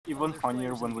even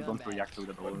funnier when we don't react to it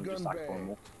at all and just act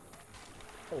normal.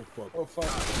 Oh fuck. Oh fuck.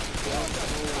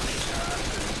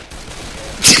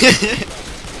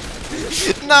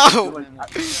 No!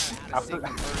 After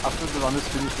the run is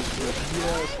finished, it's like,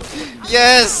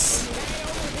 Yes!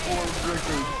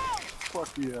 Fuck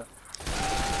yeah.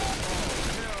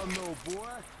 Hell no, boy.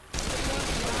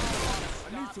 I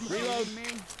need some reload.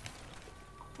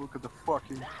 Look at the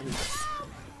fucking face.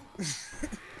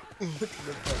 Look at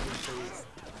the fucking face.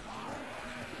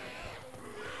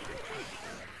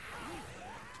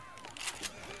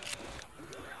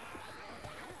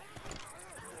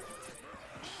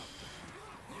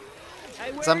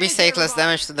 Zombies take less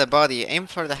damage to the body. Aim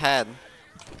for the head.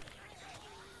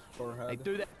 Forehead. Hey,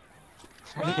 do that.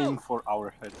 Aim for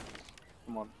our head.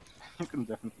 Come on. You can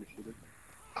definitely hit it.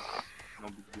 No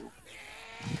big deal.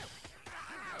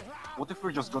 What if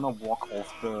we're just gonna walk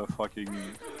off the fucking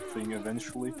thing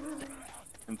eventually?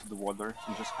 Into the water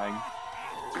and just hang?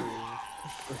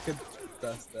 We could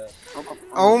test that.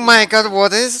 Oh my god,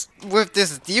 what is with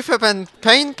this defib and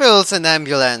pain pills in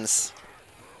ambulance?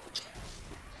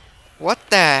 What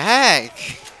the heck?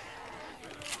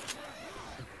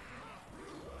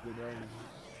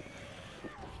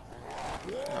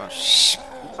 Oh shh.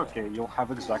 It's okay, you'll have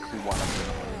exactly one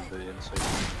of the inside.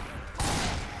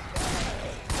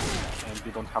 And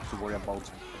you don't have to worry about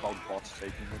bots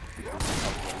taking it because it's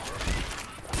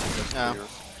outrageous. Just Yeah. players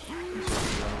instead of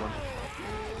the other one.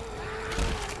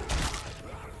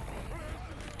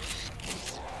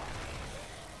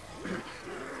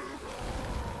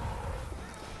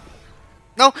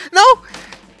 No, no!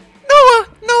 No,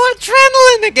 no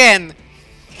adrenaline again!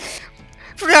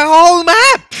 For the whole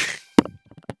map!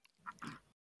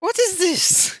 What is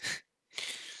this?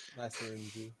 Nice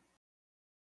RNG.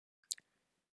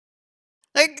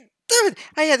 Like, dude,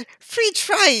 I had 3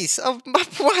 tries of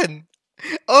map 1.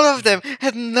 All of them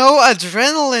had no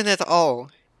adrenaline at all.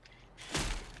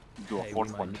 Do a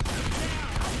fourth one.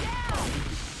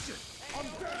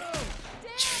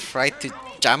 Tried to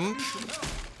jump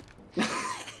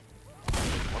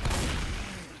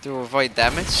to avoid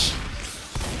damage.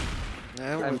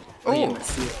 No. Oh,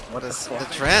 What that's the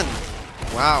trend.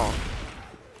 Wow.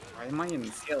 Why am I in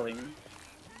the ceiling?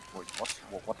 Wait,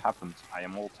 what happened? I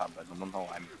am all tabbed, I don't know,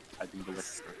 I'm typing the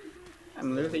lecture.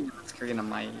 I'm literally in the screen on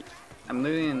my... I'm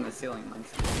literally in the ceiling.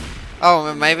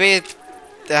 Oh, maybe it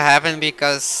happened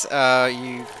because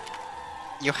you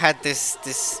had this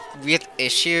weird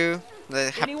issue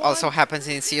that also happens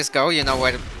in CS:GO. You know,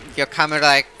 where your camera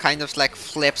like kind of like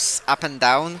flips up and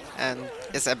down and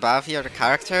is above your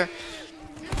character.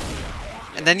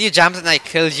 And then you jumped and I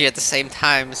killed you at the same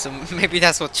time, so maybe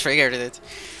that's what triggered it.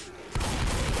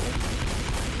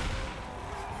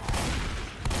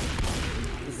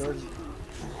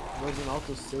 There's an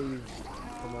auto save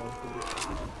command for this.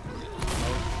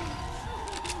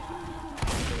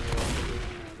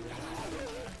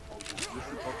 You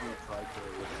should probably try to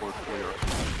report player.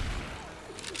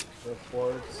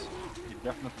 Reports. It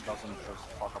definitely doesn't just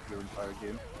fuck up your entire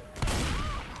game.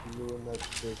 Ruin that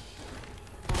shit.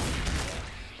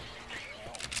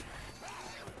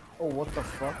 Oh, what the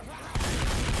fuck?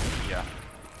 Yeah.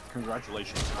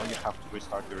 Congratulations, now you have to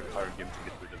restart your entire game to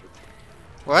get rid of it.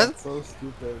 What? That's so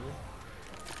stupid.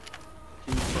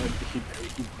 He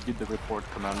did the report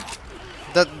command.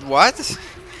 That what?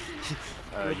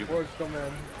 You Report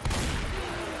command.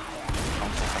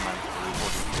 console command for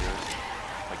reporting players.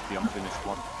 Like the unfinished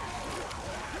one.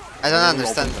 I don't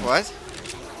understand what.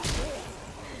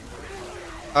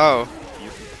 Oh. You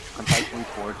can type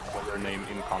report player name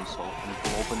in console and it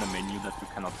will open a menu that you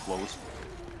cannot close.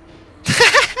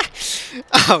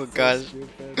 Oh god.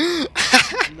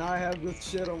 Now I have this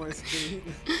shit on my screen.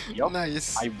 Yup,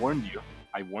 Nice. I warned you.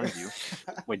 I warned you.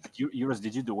 Wait, Eurus,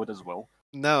 did you do it as well?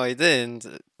 No, I didn't.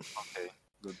 Okay,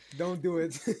 good. Don't do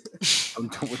it.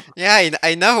 Don't do it. Yeah,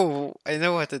 I know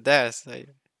what it does. I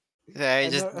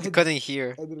just couldn't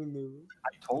hear. I didn't know. I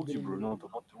told you, Bruno, do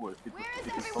not do it. It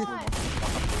is probably not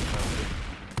fuck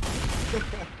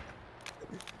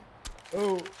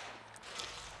Oh.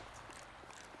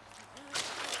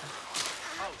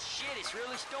 Oh shit, it's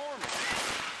really storming.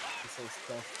 This is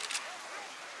tough.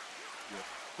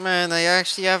 Man, I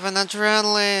actually have an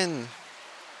adrenaline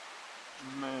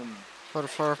Man, for the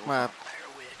fourth map.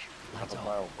 that's a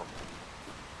while for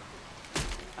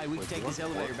Hey, we can take this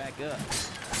elevator back up.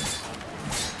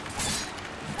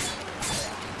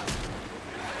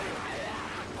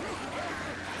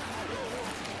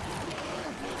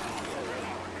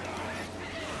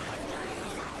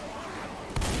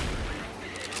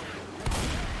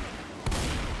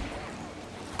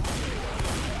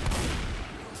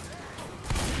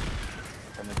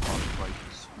 and it sounds like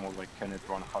it's more know, like, can it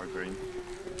run hard grain?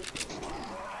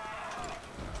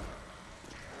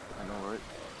 I know, right?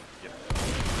 Yep.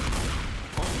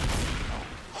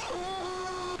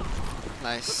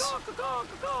 Nice.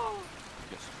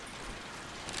 Yes.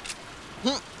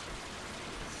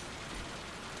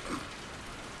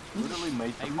 Literally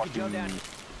made the Hey, we could go down.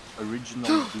 fucking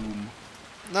original Doom.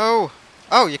 No!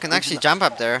 Oh, you can actually jump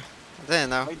up there. I didn't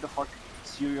know. Made the fucking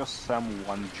serious Sam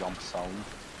 1 jump sound.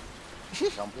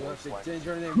 Jump We'll or have to slide. change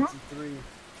our name to 3.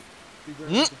 Change our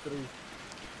name to 3.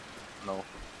 No.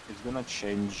 It's gonna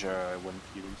change when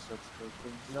he resets the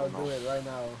thing. No, so do it right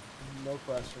now. No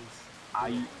questions. I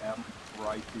am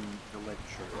writing the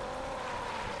lecture.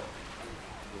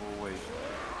 Go away.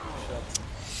 Shut.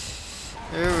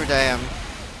 Oh, damn.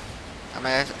 I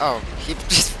mean, oh, he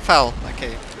just fell.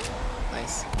 Okay.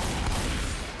 Nice.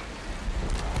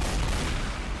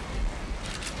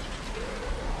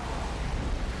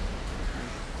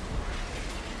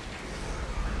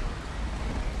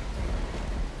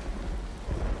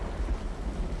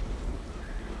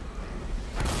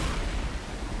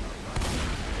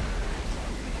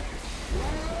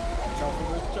 Jump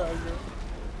for this charger.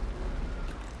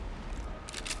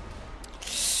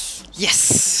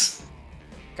 Yes!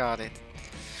 Got it.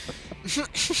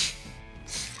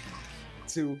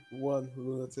 2, 1,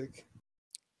 lunatic.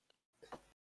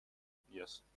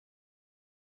 Yes.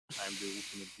 I'm the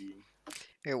ultimate being.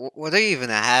 Hey, what do you even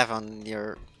have on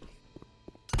your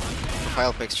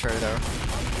profile picture, though,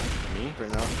 Me?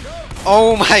 Bruno?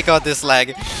 Oh my god, this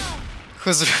lag!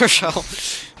 Who's Virtual?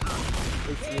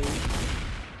 It's me.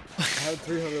 I have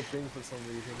 300 ping for some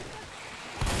reason.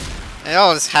 It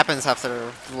always happens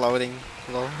after loading.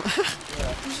 Lol.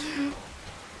 Yeah.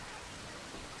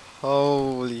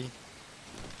 Holy.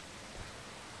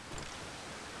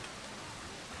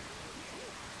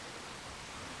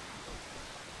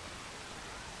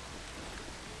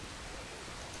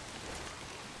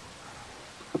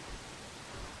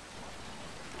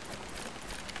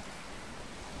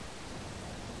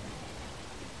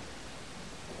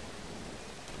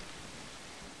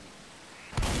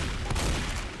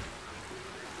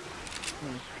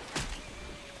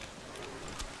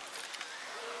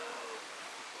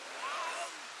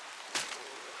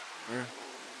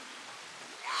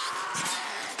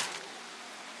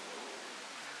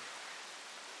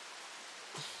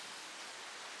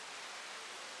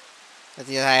 But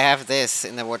yeah, I have this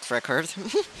in the world record.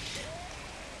 If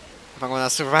I'm gonna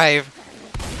survive.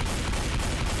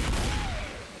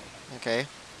 Okay.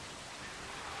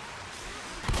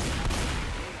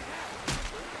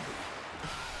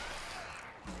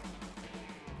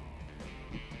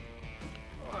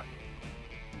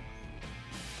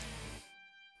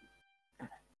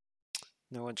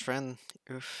 No one trend.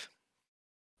 Oof.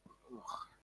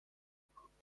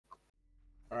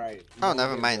 Alright. Oh,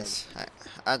 never mind.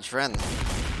 I trend.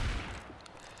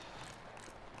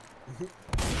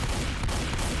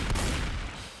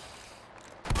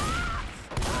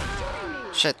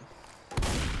 Shit.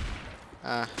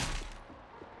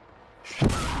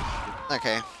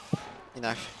 Okay.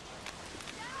 Enough.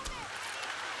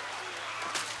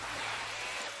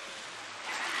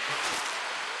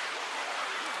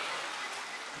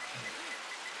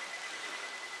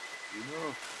 You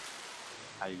know,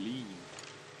 Eileen.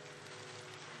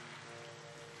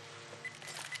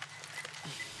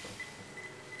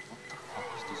 What the fuck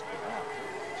is this graph?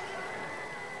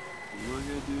 Look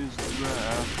at this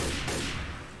graph.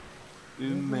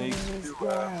 It makes me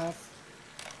laugh.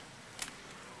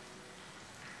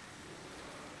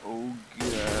 Oh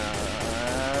god.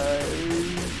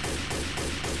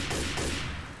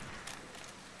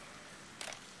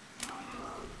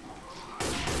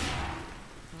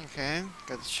 Okay,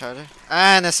 got the charger.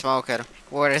 And a smoker.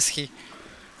 Where is he?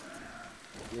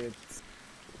 It's...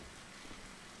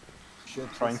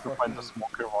 Shit, Trying it's to find the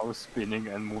smoker while spinning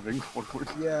and moving forward.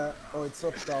 Yeah, oh, it's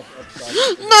up top, up top.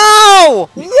 No!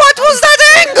 What was that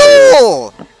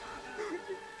angle?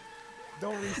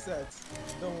 Don't reset.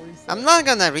 Don't reset. I'm not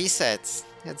gonna reset.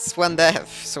 It's one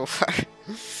death so far.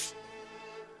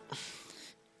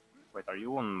 Wait, are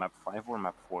you on map 5 or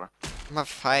map 4? Map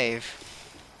 5.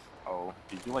 Oh,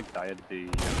 did you like die at the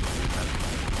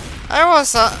I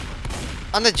was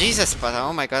on the Jesus spot.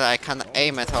 Oh my god, I can't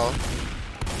aim at all.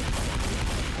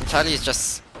 And Charlie's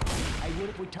just Hey, what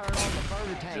if we turn on the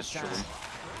burner tank, Just son? chilling.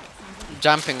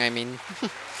 jumping, I mean. Well,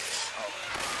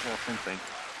 same thing.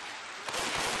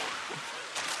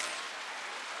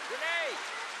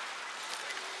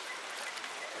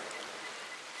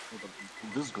 Oh,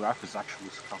 this graph is actually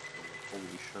scuffed though.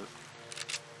 Holy shit.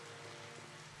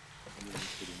 I'm not even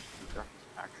kidding. The graph is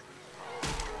actually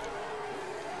scuffed.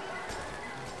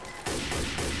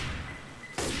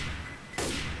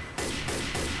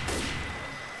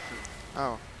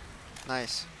 Oh,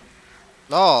 nice.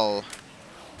 LOL.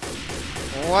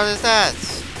 What is that?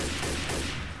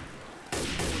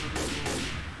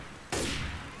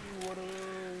 What are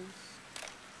those?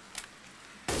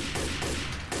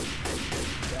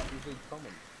 That usually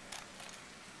common.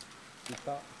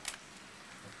 Kita.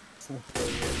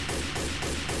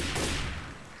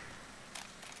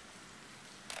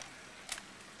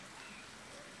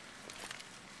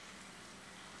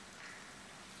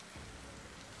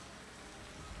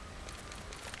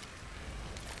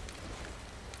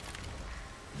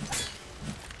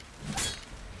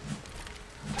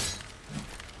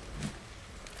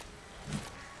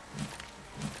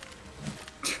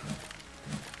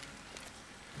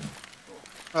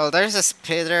 Well, there's a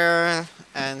spitter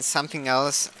and something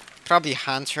else. Probably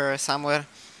hunter somewhere.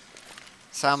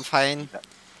 So I'm fine.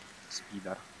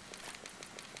 Speeder.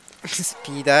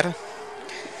 Speeder.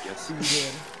 Yes.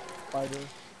 Spider. Spider.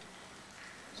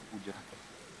 Spooder.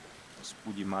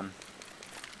 Spoody man.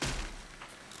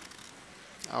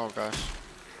 Oh gosh.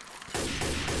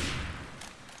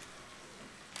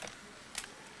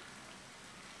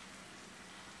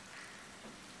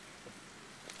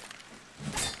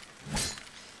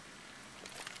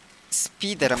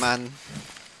 Spiderman.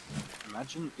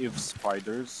 Imagine if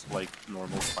spiders, like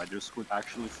normal spiders, could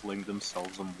actually fling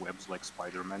themselves on webs like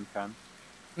Spider-Man can.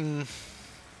 Mm,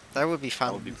 that would be That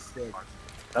fun. would be Sick. fun.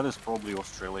 That is probably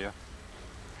Australia.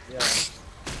 Yeah.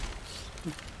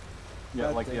 Yeah,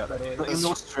 That's like it, yeah. by the way. In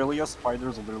Australia,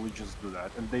 spiders literally just do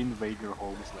that, and they invade your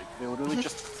homes. Like they literally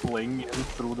just fling in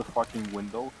through the fucking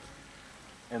window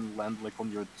and land like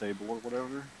on your table or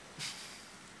whatever.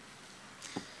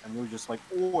 And you're just like,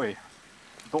 oi,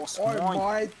 those Oi,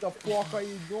 mine. mate, the fuck are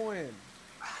you doing?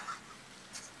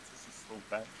 This is so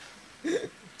bad.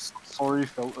 Sorry,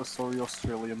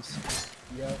 Australians.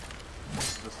 Yep.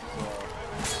 This is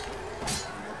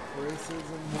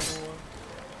Racism 101.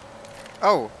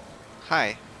 Oh,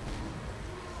 hi.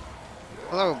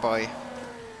 Hello, boy.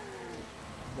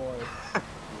 Boy.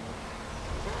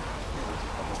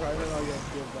 Try to not get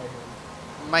killed by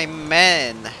him. My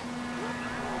man.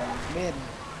 Men.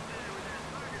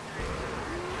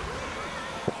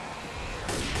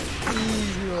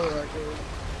 Easy record.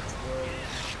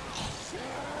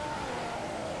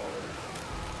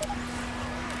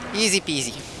 Easy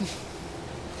peasy.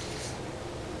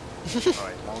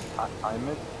 alright. Now time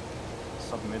it,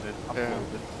 submit it,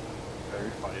 upload it,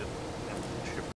 verify it.